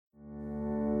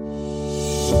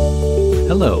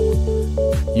Hello.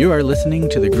 You are listening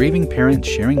to the Grieving Parents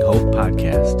Sharing Hope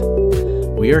podcast.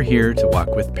 We are here to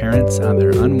walk with parents on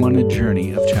their unwanted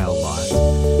journey of child loss,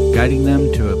 guiding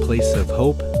them to a place of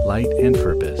hope, light, and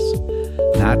purpose,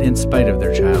 not in spite of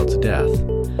their child's death,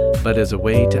 but as a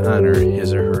way to honor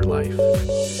his or her life.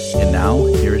 And now,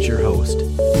 here is your host,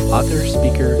 author,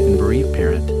 speaker, and bereaved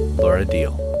parent, Laura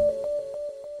Deal.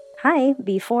 Hi,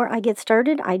 before I get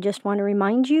started, I just want to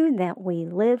remind you that we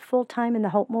live full-time in the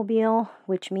Hope Mobile,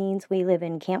 which means we live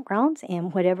in campgrounds,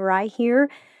 and whatever I hear,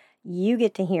 you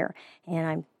get to hear. And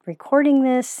I'm recording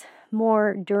this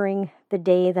more during the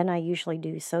day than I usually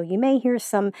do, so you may hear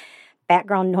some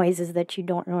background noises that you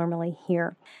don't normally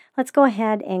hear. Let's go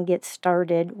ahead and get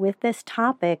started with this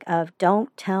topic of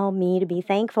don't tell me to be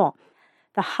thankful.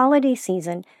 The holiday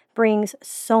season brings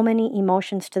so many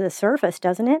emotions to the surface,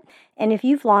 doesn't it? And if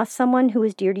you've lost someone who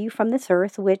is dear to you from this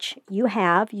earth, which you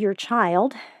have, your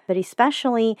child, but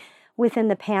especially within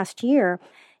the past year,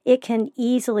 it can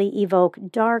easily evoke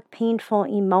dark, painful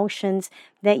emotions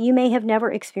that you may have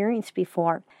never experienced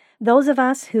before. Those of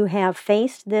us who have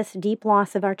faced this deep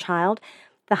loss of our child,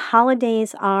 the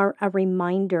holidays are a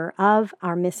reminder of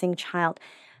our missing child.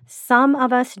 Some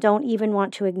of us don't even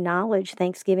want to acknowledge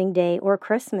Thanksgiving Day or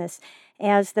Christmas,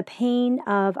 as the pain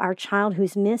of our child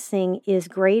who's missing is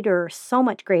greater, so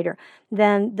much greater,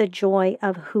 than the joy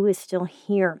of who is still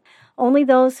here. Only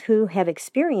those who have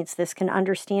experienced this can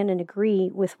understand and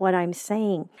agree with what I'm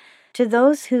saying. To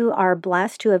those who are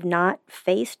blessed who have not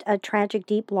faced a tragic,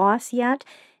 deep loss yet,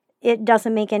 it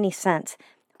doesn't make any sense,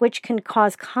 which can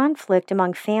cause conflict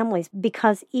among families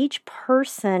because each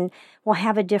person will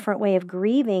have a different way of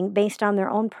grieving based on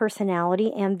their own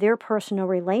personality and their personal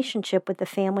relationship with the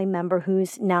family member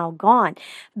who's now gone.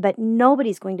 But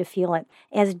nobody's going to feel it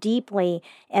as deeply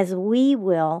as we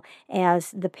will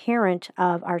as the parent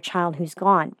of our child who's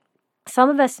gone. Some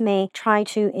of us may try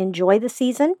to enjoy the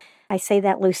season. I say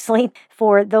that loosely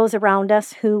for those around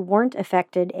us who weren't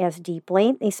affected as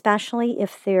deeply, especially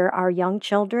if there are young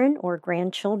children or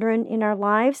grandchildren in our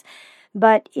lives.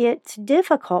 But it's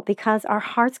difficult because our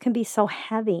hearts can be so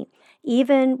heavy.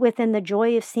 Even within the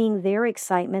joy of seeing their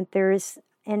excitement, there's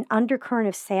an undercurrent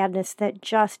of sadness that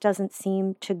just doesn't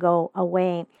seem to go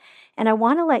away. And I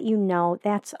want to let you know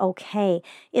that's okay.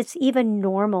 It's even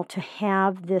normal to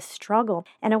have this struggle.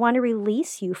 And I want to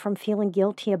release you from feeling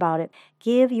guilty about it.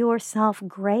 Give yourself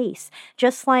grace,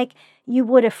 just like you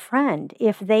would a friend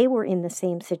if they were in the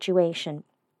same situation.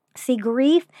 See,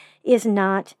 grief is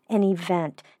not an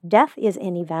event. Death is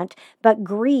an event, but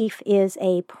grief is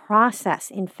a process.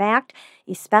 In fact,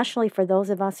 especially for those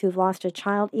of us who've lost a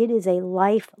child, it is a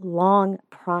lifelong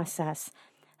process.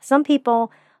 Some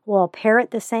people will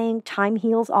parrot the saying, time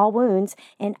heals all wounds,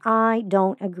 and I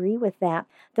don't agree with that.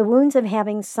 The wounds of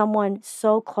having someone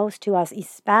so close to us,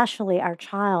 especially our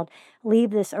child, leave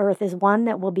this earth is one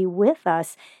that will be with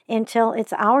us until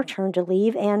it's our turn to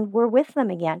leave and we're with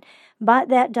them again. But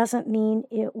that doesn't mean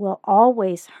it will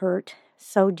always hurt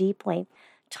so deeply.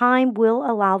 Time will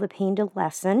allow the pain to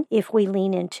lessen if we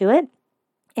lean into it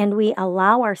and we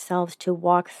allow ourselves to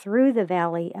walk through the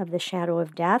valley of the shadow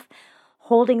of death,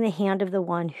 holding the hand of the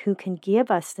one who can give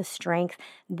us the strength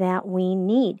that we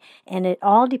need. And it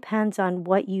all depends on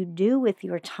what you do with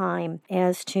your time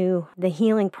as to the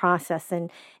healing process. And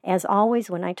as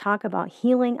always, when I talk about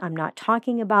healing, I'm not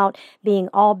talking about being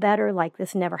all better like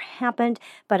this never happened,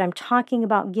 but I'm talking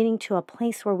about getting to a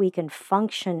place where we can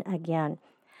function again.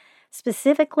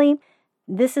 Specifically,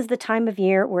 this is the time of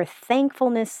year where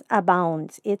thankfulness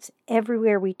abounds. It's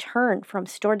everywhere we turn, from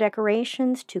store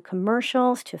decorations to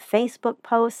commercials to Facebook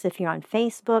posts. If you're on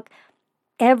Facebook,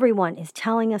 everyone is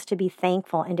telling us to be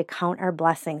thankful and to count our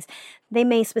blessings. They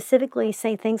may specifically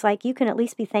say things like, you can at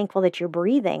least be thankful that you're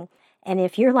breathing. And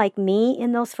if you're like me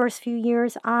in those first few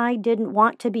years, I didn't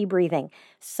want to be breathing.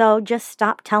 So just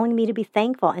stop telling me to be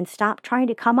thankful and stop trying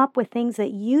to come up with things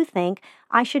that you think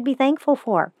I should be thankful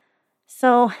for.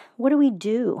 So what do we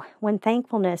do when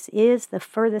thankfulness is the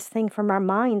furthest thing from our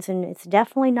minds and it's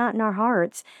definitely not in our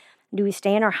hearts? Do we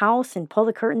stay in our house and pull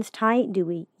the curtains tight? Do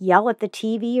we yell at the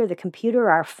TV or the computer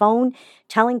or our phone,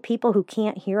 telling people who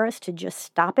can't hear us to just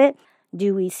stop it?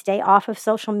 Do we stay off of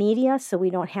social media so we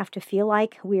don't have to feel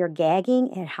like we are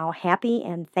gagging at how happy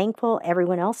and thankful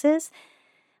everyone else is?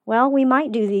 Well, we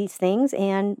might do these things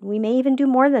and we may even do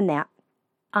more than that.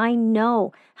 I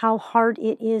know how hard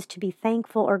it is to be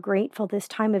thankful or grateful this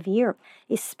time of year,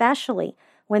 especially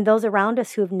when those around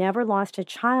us who have never lost a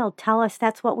child tell us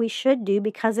that's what we should do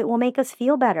because it will make us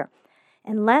feel better.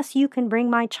 Unless you can bring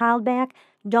my child back,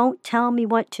 don't tell me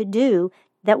what to do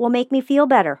that will make me feel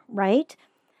better, right?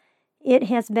 It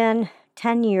has been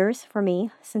 10 years for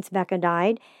me since Becca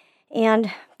died,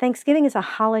 And Thanksgiving is a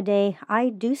holiday I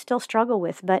do still struggle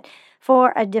with, but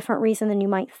for a different reason than you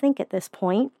might think at this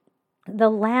point. The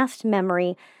last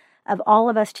memory of all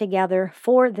of us together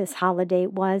for this holiday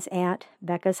was at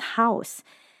Becca's house.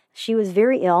 She was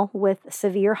very ill with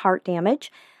severe heart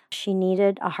damage. She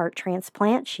needed a heart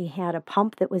transplant. She had a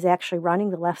pump that was actually running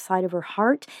the left side of her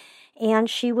heart, and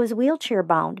she was wheelchair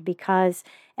bound because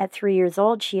at 3 years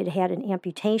old she had had an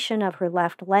amputation of her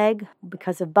left leg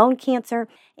because of bone cancer,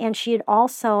 and she had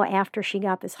also, after she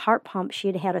got this heart pump, she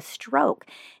had had a stroke,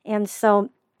 and so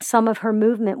some of her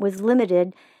movement was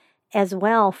limited as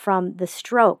well from the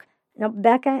stroke. Now,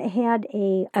 Becca had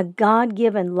a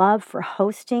God-given love for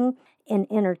hosting and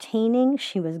entertaining.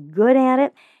 She was good at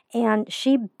it, and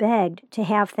she begged to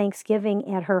have Thanksgiving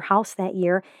at her house that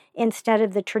year instead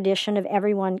of the tradition of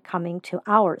everyone coming to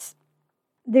ours.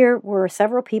 There were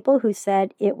several people who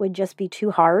said it would just be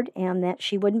too hard and that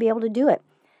she wouldn't be able to do it.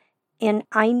 And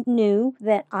I knew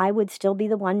that I would still be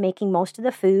the one making most of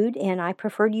the food, and I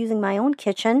preferred using my own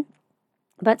kitchen.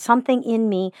 But something in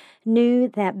me knew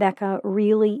that Becca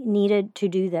really needed to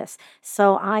do this.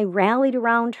 So I rallied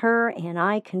around her and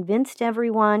I convinced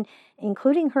everyone,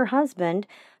 including her husband,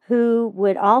 who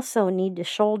would also need to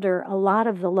shoulder a lot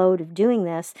of the load of doing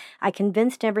this. I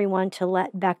convinced everyone to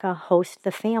let Becca host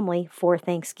the family for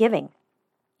Thanksgiving.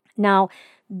 Now,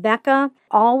 Becca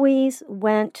always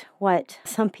went what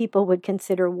some people would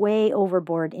consider way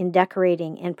overboard in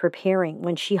decorating and preparing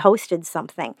when she hosted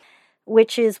something,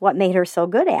 which is what made her so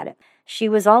good at it. She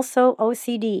was also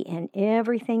OCD, and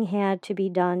everything had to be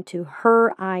done to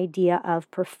her idea of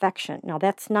perfection. Now,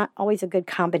 that's not always a good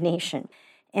combination.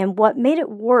 And what made it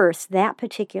worse that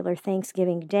particular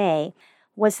Thanksgiving day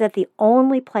was that the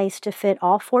only place to fit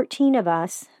all 14 of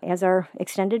us as our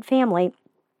extended family,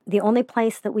 the only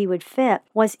place that we would fit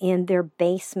was in their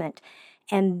basement.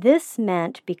 And this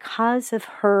meant, because of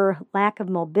her lack of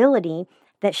mobility,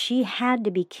 that she had to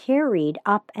be carried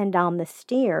up and down the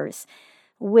stairs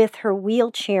with her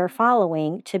wheelchair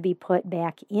following to be put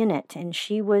back in it. And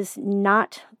she was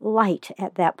not light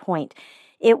at that point.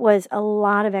 It was a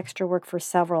lot of extra work for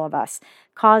several of us,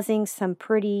 causing some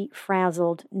pretty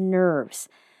frazzled nerves.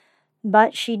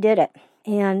 But she did it,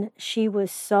 and she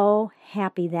was so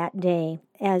happy that day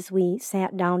as we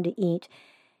sat down to eat.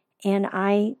 And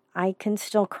I can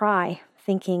still cry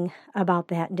thinking about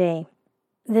that day.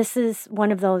 This is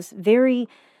one of those very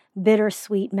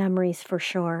bittersweet memories for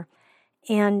sure.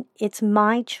 And it's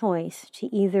my choice to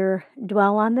either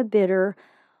dwell on the bitter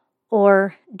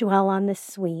or dwell on the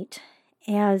sweet.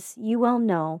 As you well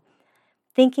know,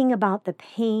 thinking about the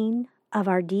pain of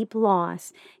our deep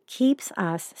loss keeps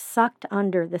us sucked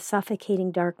under the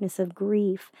suffocating darkness of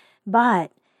grief.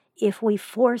 But if we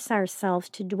force ourselves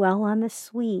to dwell on the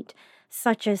sweet,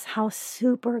 such as how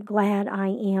super glad I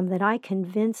am that I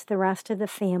convinced the rest of the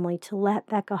family to let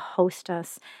Becca host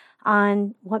us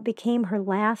on what became her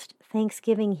last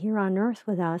Thanksgiving here on earth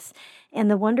with us,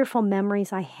 and the wonderful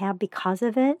memories I have because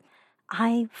of it,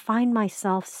 I find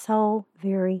myself so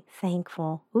very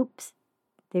thankful. Oops,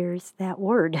 there's that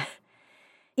word.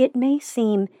 It may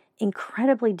seem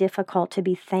incredibly difficult to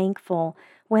be thankful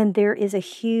when there is a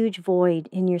huge void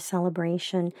in your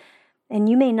celebration, and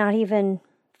you may not even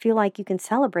feel like you can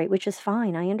celebrate, which is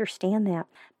fine. I understand that.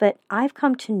 But I've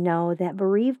come to know that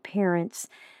bereaved parents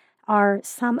are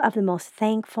some of the most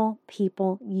thankful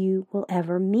people you will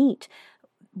ever meet.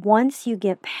 Once you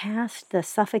get past the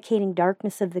suffocating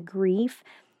darkness of the grief,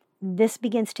 this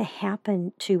begins to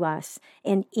happen to us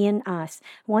and in us.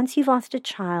 Once you've lost a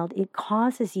child, it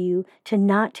causes you to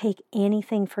not take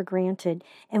anything for granted.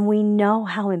 And we know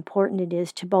how important it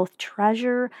is to both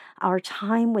treasure our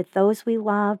time with those we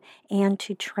love and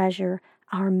to treasure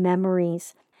our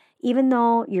memories. Even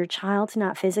though your child's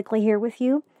not physically here with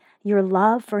you, your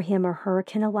love for him or her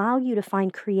can allow you to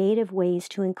find creative ways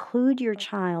to include your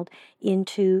child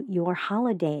into your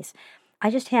holidays.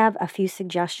 I just have a few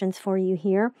suggestions for you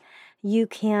here. You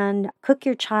can cook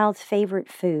your child's favorite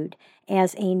food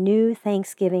as a new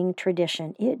Thanksgiving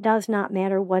tradition. It does not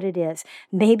matter what it is.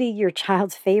 Maybe your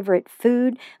child's favorite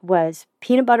food was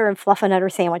peanut butter and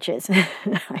fluffernutter sandwiches.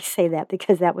 I say that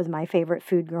because that was my favorite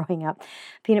food growing up.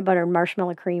 Peanut butter and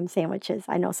marshmallow cream sandwiches.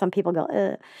 I know some people go,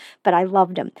 ugh, but I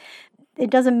loved them.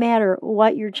 It doesn't matter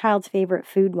what your child's favorite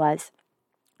food was.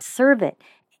 Serve it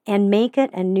and make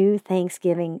it a new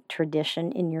Thanksgiving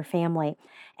tradition in your family.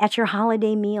 At your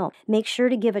holiday meal, make sure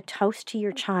to give a toast to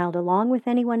your child along with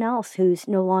anyone else who's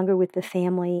no longer with the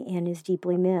family and is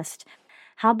deeply missed.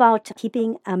 How about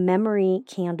keeping a memory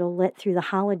candle lit through the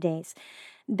holidays?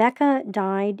 Becca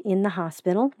died in the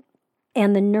hospital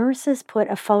And the nurses put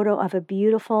a photo of a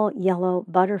beautiful yellow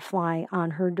butterfly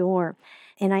on her door.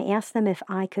 And I asked them if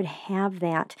I could have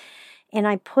that. And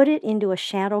I put it into a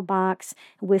shadow box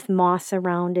with moss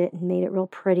around it and made it real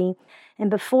pretty. And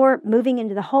before moving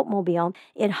into the Hope Mobile,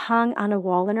 it hung on a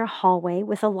wall in her hallway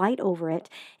with a light over it.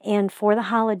 And for the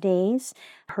holidays,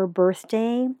 her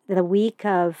birthday, the week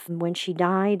of when she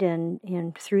died,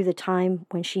 and through the time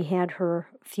when she had her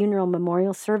funeral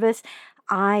memorial service,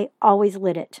 I always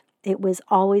lit it. It was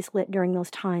always lit during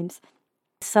those times.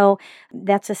 So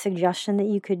that's a suggestion that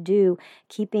you could do,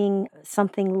 keeping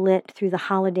something lit through the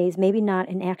holidays, maybe not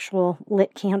an actual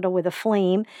lit candle with a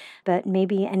flame, but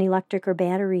maybe an electric or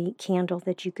battery candle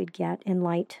that you could get and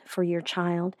light for your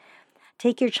child.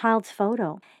 Take your child's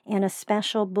photo and a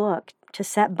special book to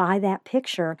set by that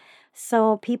picture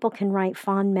so people can write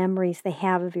fond memories they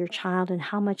have of your child and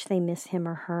how much they miss him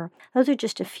or her. Those are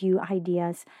just a few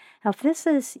ideas. Now, if this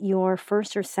is your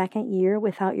first or second year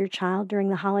without your child during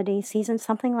the holiday season,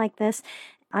 something like this,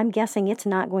 I'm guessing it's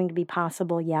not going to be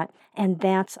possible yet, and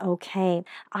that's okay.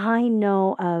 I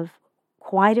know of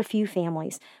quite a few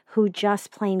families who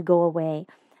just plain go away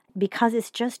because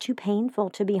it's just too painful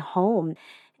to be home.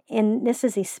 And this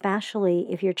is especially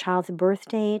if your child's birth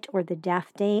date or the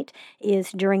death date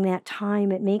is during that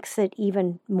time. It makes it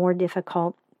even more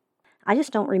difficult. I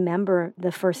just don't remember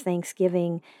the first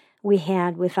Thanksgiving we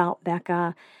had without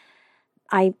Becca.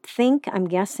 I'm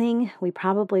guessing we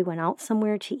probably went out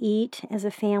somewhere to eat as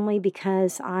a family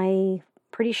because I'm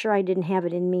pretty sure I didn't have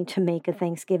it in me to make a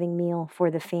Thanksgiving meal for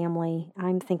the family.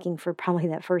 I'm thinking for probably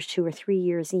that first 2 or 3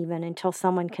 years even, until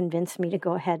someone convinced me to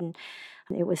go ahead and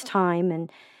it was time,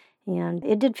 and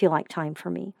it did feel like time for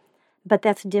me. But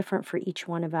that's different for each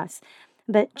one of us.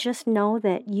 But just know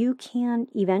that you can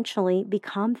eventually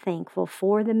become thankful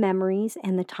for the memories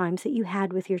and the times that you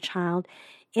had with your child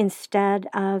instead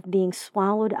of being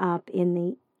swallowed up in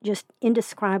the just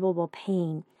indescribable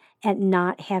pain at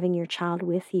not having your child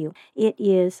with you. It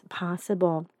is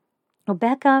possible.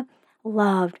 Rebecca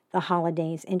loved the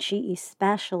holidays, and she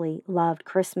especially loved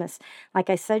Christmas. Like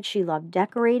I said, she loved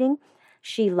decorating.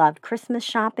 She loved Christmas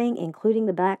shopping, including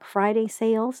the Black Friday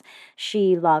sales.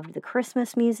 She loved the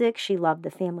Christmas music. She loved the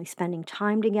family spending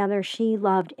time together. She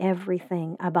loved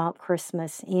everything about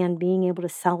Christmas and being able to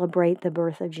celebrate the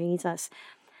birth of Jesus.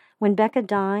 When Becca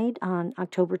died on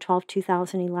October 12,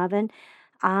 2011,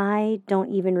 I don't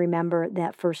even remember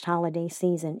that first holiday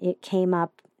season. It came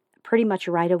up pretty much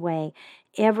right away.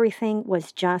 Everything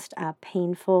was just a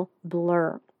painful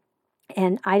blur.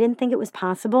 And I didn't think it was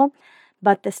possible,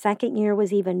 but the second year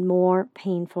was even more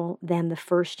painful than the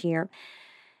first year.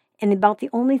 And about the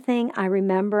only thing I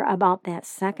remember about that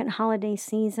second holiday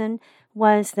season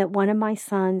was that one of my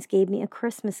sons gave me a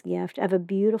Christmas gift of a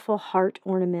beautiful heart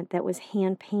ornament that was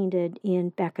hand-painted in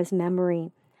Becca's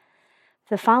memory.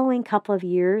 The following couple of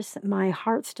years, my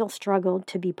heart still struggled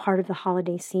to be part of the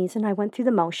holiday season. I went through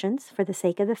the motions for the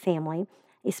sake of the family,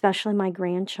 especially my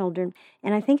grandchildren.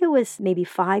 And I think it was maybe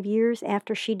 5 years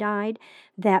after she died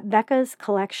that Becca's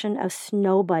collection of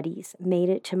snow buddies made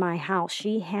it to my house.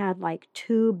 She had like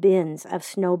 2 bins of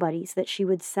snow buddies that she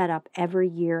would set up every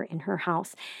year in her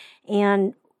house.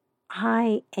 And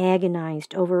I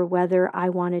agonized over whether I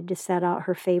wanted to set out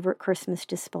her favorite Christmas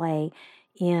display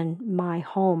in my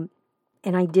home.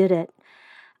 And I did it.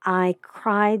 I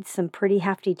cried some pretty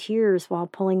hefty tears while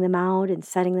pulling them out and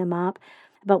setting them up.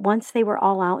 But once they were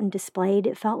all out and displayed,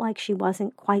 it felt like she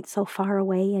wasn't quite so far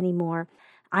away anymore.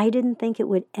 I didn't think it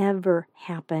would ever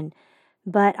happen.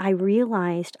 But I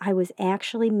realized I was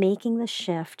actually making the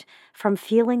shift from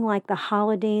feeling like the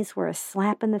holidays were a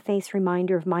slap-in-the-face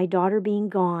reminder of my daughter being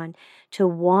gone to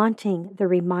wanting the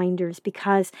reminders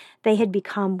because they had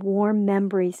become warm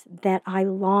memories that I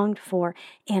longed for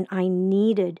and I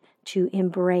needed to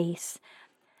embrace.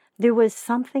 There was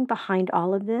something behind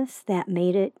all of this that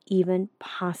made it even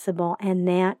possible, and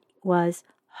that was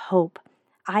hope.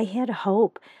 I had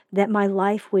hope that my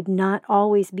life would not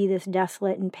always be this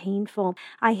desolate and painful.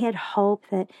 I had hope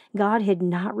that God had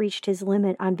not reached his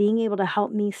limit on being able to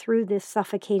help me through this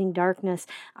suffocating darkness.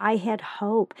 I had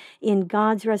hope in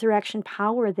God's resurrection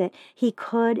power that he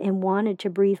could and wanted to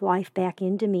breathe life back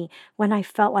into me when I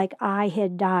felt like I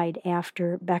had died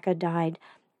after Becca died.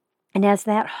 And as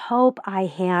that hope I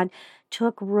had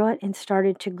took root and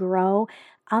started to grow,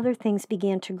 other things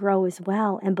began to grow as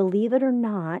well. And believe it or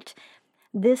not,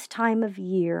 this time of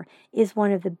year is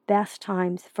one of the best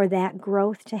times for that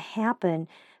growth to happen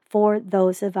for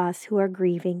those of us who are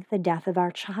grieving the death of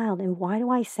our child. And why do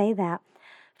I say that?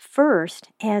 First,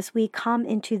 as we come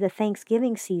into the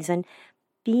Thanksgiving season,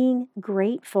 being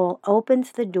grateful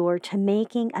opens the door to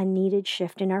making a needed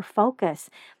shift in our focus.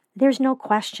 There's no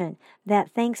question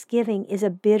that Thanksgiving is a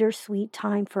bittersweet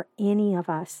time for any of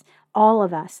us, all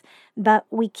of us, but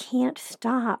we can't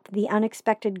stop the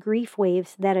unexpected grief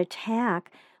waves that attack,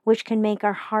 which can make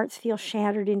our hearts feel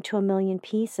shattered into a million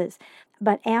pieces.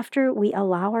 But after we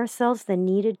allow ourselves the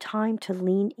needed time to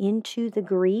lean into the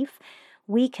grief,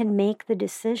 we can make the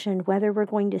decision whether we're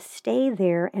going to stay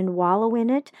there and wallow in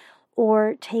it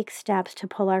or take steps to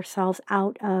pull ourselves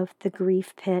out of the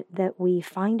grief pit that we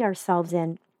find ourselves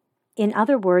in. In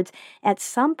other words, at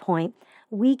some point,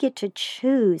 we get to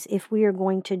choose if we are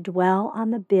going to dwell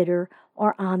on the bitter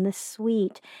or on the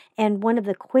sweet. And one of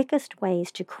the quickest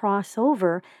ways to cross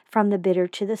over from the bitter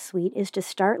to the sweet is to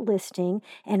start listing,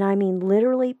 and I mean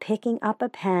literally picking up a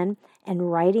pen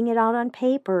and writing it out on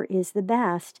paper is the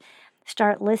best.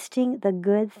 Start listing the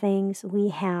good things we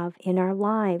have in our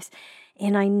lives.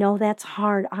 And I know that's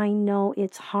hard. I know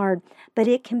it's hard. But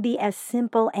it can be as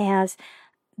simple as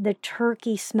the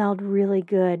turkey smelled really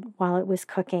good while it was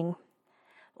cooking,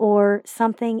 or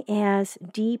something as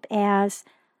deep as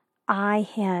I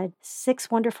had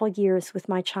 6 wonderful years with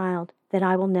my child that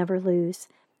I will never lose.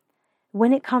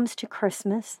 When it comes to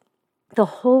Christmas, the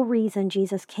whole reason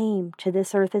Jesus came to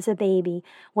this earth as a baby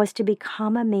was to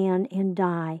become a man and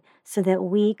die so that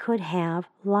we could have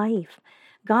life.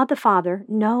 God the Father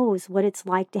knows what it's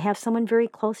like to have someone very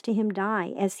close to him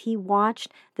die as he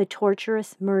watched the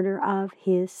torturous murder of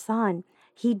his son.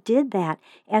 He did that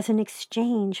as an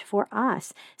exchange for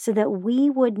us so that we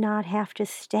would not have to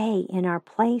stay in our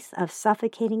place of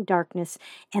suffocating darkness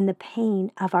and the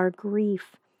pain of our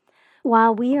grief.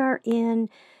 While we are in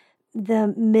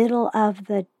the middle of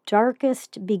the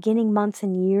darkest beginning months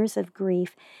and years of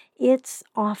grief, it's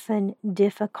often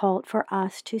difficult for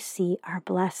us to see our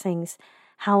blessings.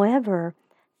 However,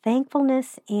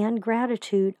 thankfulness and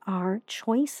gratitude are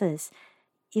choices.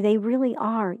 They really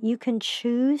are. You can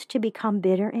choose to become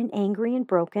bitter and angry and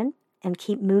broken and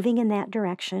keep moving in that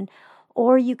direction,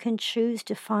 or you can choose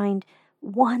to find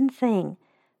one thing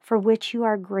for which you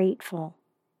are grateful.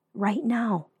 Right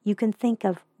now, you can think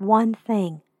of one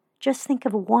thing. Just think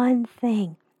of one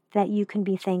thing that you can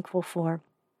be thankful for.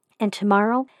 And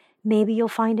tomorrow, maybe you'll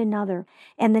find another,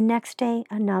 and the next day,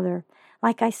 another.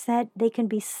 Like I said, they can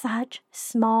be such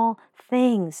small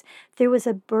things. There was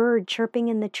a bird chirping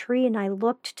in the tree, and I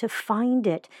looked to find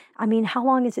it. I mean, how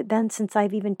long has it been since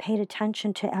I've even paid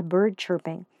attention to a bird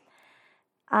chirping?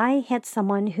 I had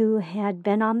someone who had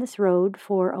been on this road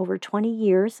for over 20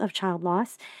 years of child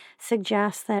loss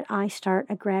suggest that I start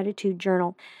a gratitude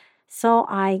journal. So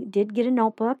I did get a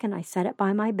notebook and I set it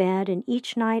by my bed, and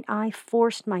each night I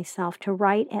forced myself to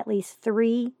write at least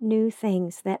 3 new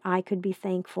things that I could be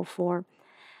thankful for.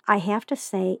 I have to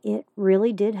say it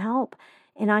really did help,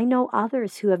 and I know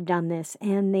others who have done this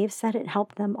and they've said it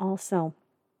helped them also.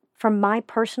 From my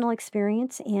personal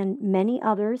experience and many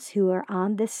others who are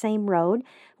on this same road,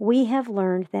 we have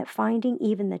learned that finding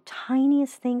even the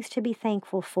tiniest things to be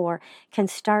thankful for can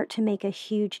start to make a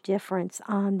huge difference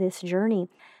on this journey.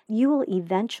 You will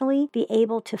eventually be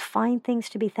able to find things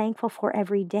to be thankful for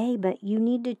every day, but you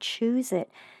need to choose it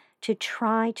to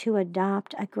try to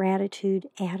adopt a gratitude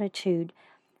attitude.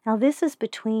 Now, this is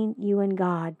between you and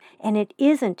God, and it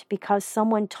isn't because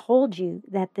someone told you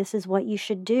that this is what you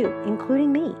should do,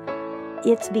 including me.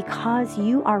 It's because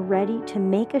you are ready to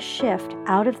make a shift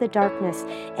out of the darkness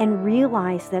and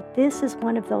realize that this is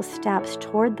one of those steps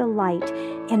toward the light,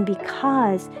 and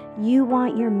because you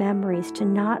want your memories to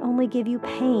not only give you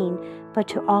pain, but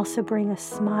to also bring a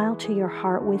smile to your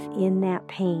heart within that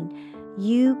pain.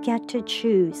 You get to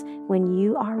choose when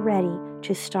you are ready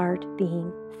to start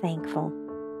being thankful.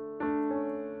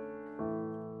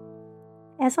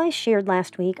 As I shared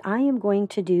last week, I am going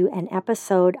to do an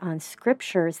episode on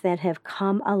scriptures that have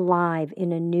come alive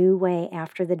in a new way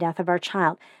after the death of our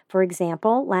child. For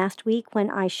example, last week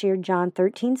when I shared John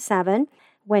 13:7,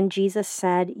 when Jesus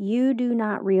said, "You do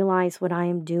not realize what I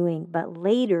am doing, but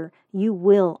later you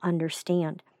will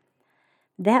understand."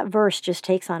 That verse just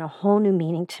takes on a whole new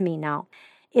meaning to me now.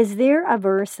 Is there a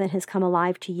verse that has come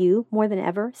alive to you more than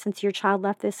ever since your child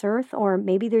left this earth? Or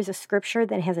maybe there's a scripture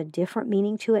that has a different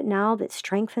meaning to it now that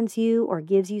strengthens you or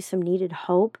gives you some needed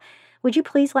hope? Would you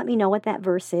please let me know what that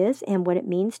verse is and what it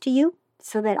means to you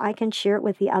so that I can share it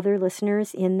with the other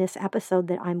listeners in this episode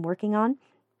that I'm working on?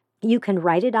 You can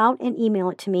write it out and email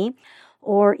it to me.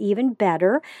 Or even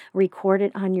better, record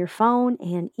it on your phone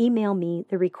and email me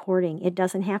the recording. It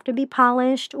doesn't have to be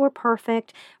polished or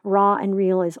perfect. Raw and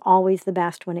real is always the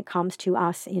best when it comes to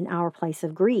us in our place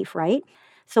of grief, right?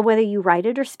 So whether you write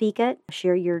it or speak it,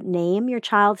 share your name, your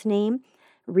child's name,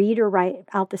 read or write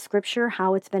out the scripture,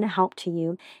 how it's been a help to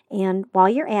you. And while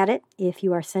you're at it, if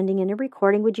you are sending in a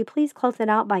recording, would you please close it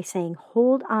out by saying,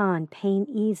 "Hold on, pain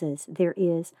eases, there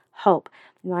is hope."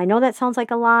 Now, I know that sounds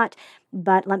like a lot,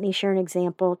 but let me share an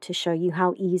example to show you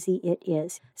how easy it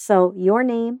is. So your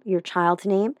name, your child's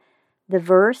name, the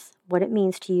verse, what it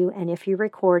means to you, and if you're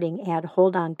recording, add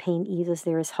 "Hold on, pain eases,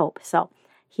 there is hope." So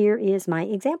here is my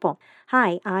example.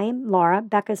 Hi, I'm Laura,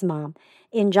 Becca's mom.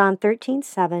 In John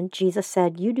 13:7, Jesus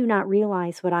said, "You do not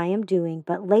realize what I am doing,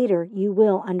 but later you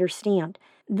will understand."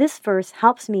 This verse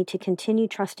helps me to continue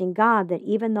trusting God that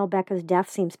even though Becca's death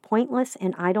seems pointless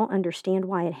and I don't understand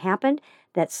why it happened,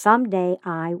 that someday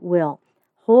I will.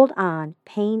 Hold on,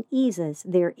 pain eases,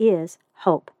 there is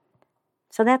hope.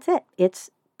 So that's it. It's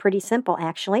pretty simple,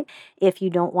 actually. If you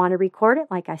don't want to record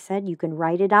it, like I said, you can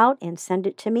write it out and send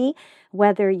it to me.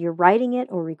 Whether you're writing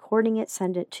it or recording it,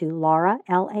 send it to Laura,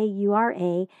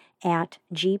 Laura, at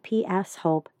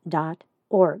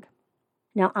gpshope.org.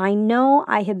 Now, I know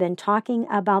I have been talking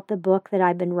about the book that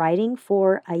I've been writing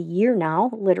for a year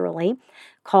now, literally,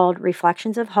 called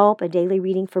Reflections of Hope, a daily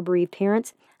reading for bereaved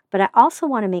parents. But I also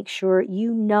want to make sure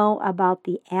you know about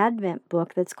the Advent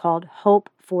book that's called Hope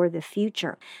for the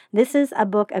Future. This is a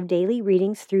book of daily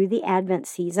readings through the Advent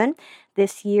season.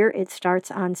 This year it starts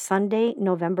on Sunday,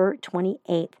 November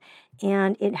 28th.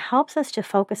 And it helps us to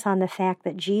focus on the fact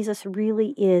that Jesus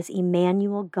really is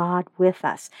Emmanuel, God with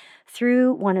us,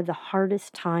 through one of the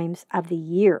hardest times of the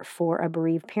year for a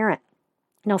bereaved parent.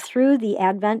 Now, through the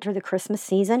Advent or the Christmas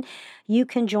season, you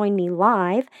can join me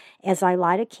live as I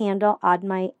light a candle on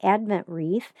my Advent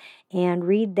wreath and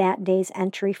read that day's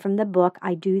entry from the book.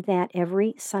 I do that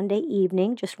every Sunday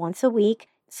evening, just once a week,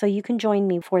 so you can join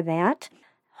me for that.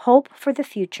 Hope for the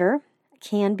Future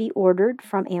can be ordered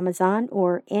from Amazon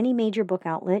or any major book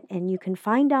outlet, and you can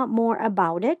find out more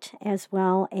about it as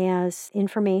well as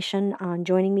information on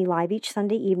joining me live each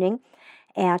Sunday evening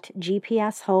at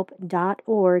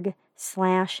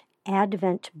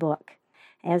gpshope.org/adventbook.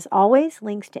 As always,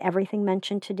 links to everything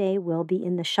mentioned today will be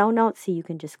in the show notes, so you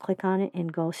can just click on it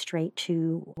and go straight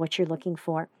to what you're looking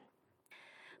for.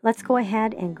 Let's go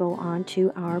ahead and go on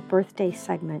to our birthday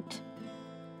segment.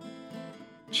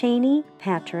 Cheney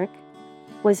Patrick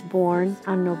was born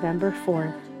on November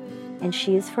 4th, and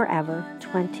she is forever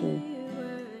 20.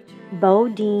 Bo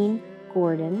Dean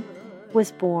Gordon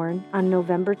was born on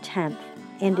November 10th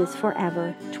and is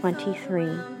forever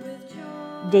 23.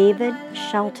 David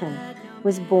Shelton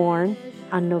was born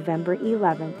on November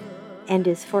 11th and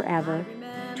is forever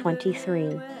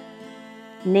 23.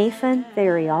 Nathan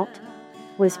Theriault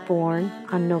was born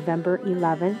on November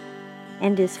 11th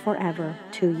and is forever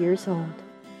 2 years old.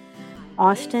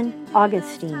 Austin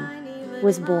Augustine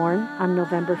was born on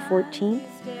November 14th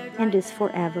and is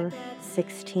forever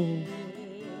 16.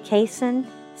 Kason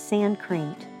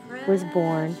Sandcrant was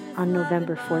born on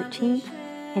November 14th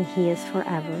and he is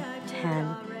forever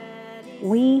 10.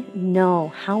 We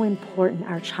know how important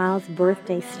our child's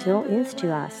birthday still is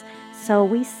to us, so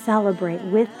we celebrate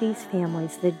with these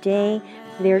families the day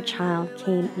their child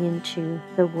came into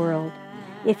the world.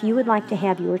 If you would like to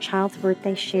have your child's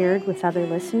birthday shared with other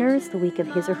listeners the week of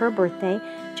his or her birthday,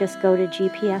 just go to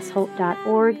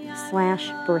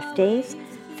gpshope.org/birthdays,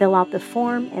 fill out the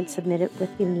form, and submit it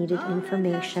with the needed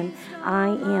information. I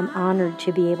am honored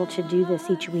to be able to do this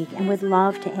each week and would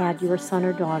love to add your son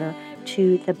or daughter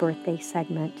to the birthday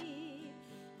segment.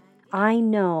 I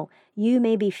know you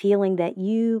may be feeling that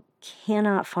you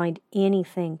cannot find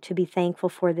anything to be thankful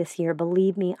for this year.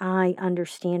 Believe me, I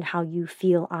understand how you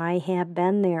feel. I have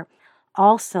been there.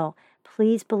 Also,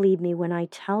 please believe me when I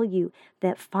tell you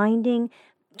that finding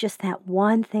just that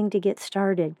one thing to get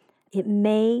started, it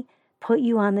may put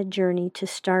you on the journey to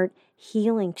start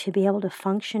healing, to be able to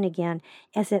function again,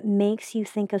 as it makes you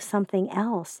think of something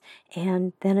else,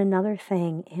 and then another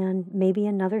thing, and maybe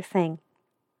another thing.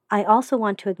 I also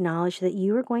want to acknowledge that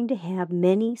you are going to have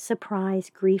many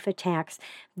surprise grief attacks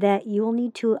that you will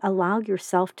need to allow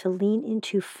yourself to lean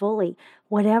into fully,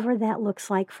 whatever that looks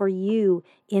like for you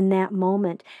in that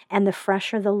moment. And the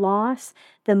fresher the loss,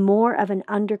 the more of an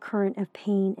undercurrent of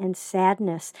pain and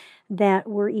sadness that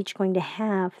we're each going to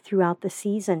have throughout the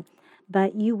season.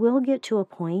 But you will get to a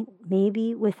point,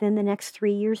 maybe within the next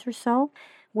 3 years or so,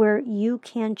 where you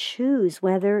can choose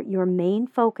whether your main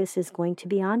focus is going to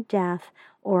be on death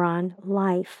or on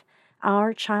life.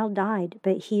 Our child died,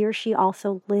 but he or she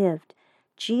also lived.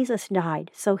 Jesus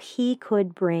died so he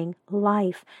could bring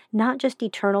life, not just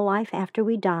eternal life after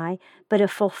we die, but a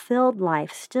fulfilled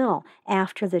life still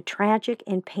after the tragic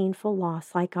and painful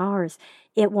loss like ours.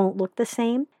 It won't look the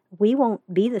same, we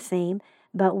won't be the same,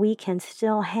 but we can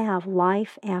still have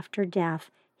life after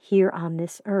death here on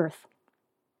this earth.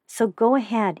 So go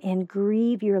ahead and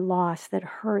grieve your loss that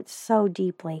hurts so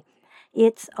deeply.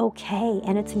 It's okay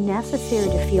and it's necessary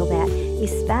to feel that,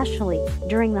 especially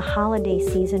during the holiday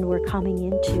season we're coming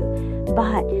into.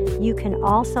 But you can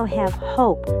also have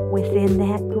hope within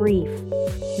that grief,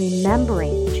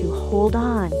 remembering to hold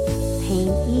on. Pain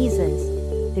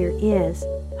eases. There is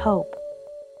hope.